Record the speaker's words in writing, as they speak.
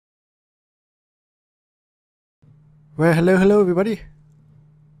Well, hello everybody.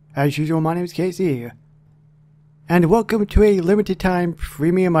 As usual, my name is KC. And welcome to a limited time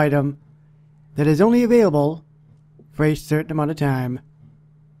premium item that is only available for a certain amount of time.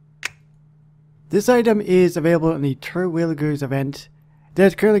 This item is available in the Terwilligers event that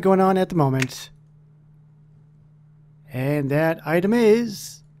is currently going on at the moment. And that item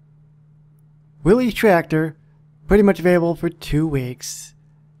is Willie's Tractor, pretty much available for 2 weeks.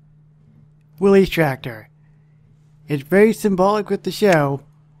 Willie's Tractor. It's very symbolic with the show.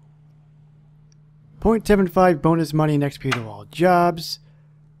 0.75 bonus money and XP to all jobs.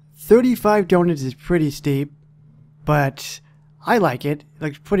 35 donuts is pretty steep, but I like it. It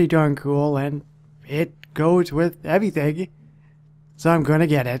looks pretty darn cool and it goes with everything. So I'm gonna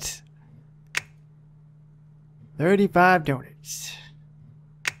get it. 35 donuts.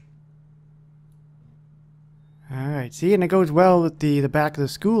 Alright, see, and it goes well with the back of the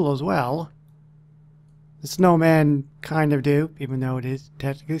school as well. The snowman kind of do, even though it is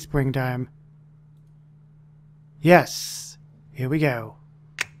technically springtime. Yes, here we go.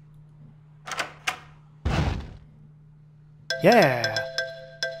 Yeah!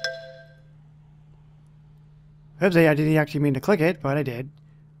 Oopsie, I didn't actually mean to click it, but I did.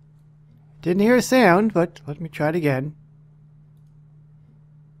 Didn't hear a sound, but let me try it again.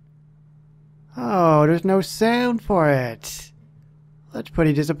 Oh, there's no sound for it. That's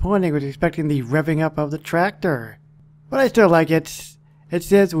pretty disappointing. I was expecting the revving up of the tractor. But I still like it. It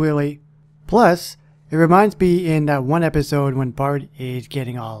says Willie. Plus, it reminds me in that one episode when Bart is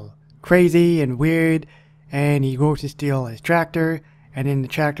getting all crazy and weird and he goes to steal his tractor and then the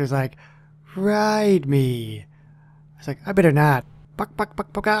tractor's like, ride me. It's like, I better not. Buck, buck,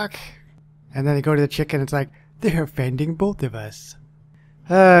 buck, buck, buck. And then they go to the chicken and it's like, they're offending both of us.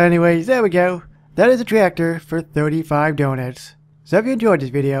 Anyways, there we go. That is a tractor for 35 donuts. So if you enjoyed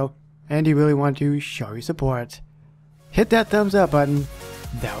this video, and you really want to show your support, hit that thumbs up button.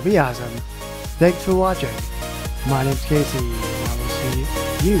 That would be awesome. Thanks for watching. My name's Casey, and I will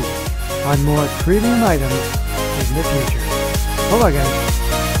see you on more premium items in the future. Bye bye guys.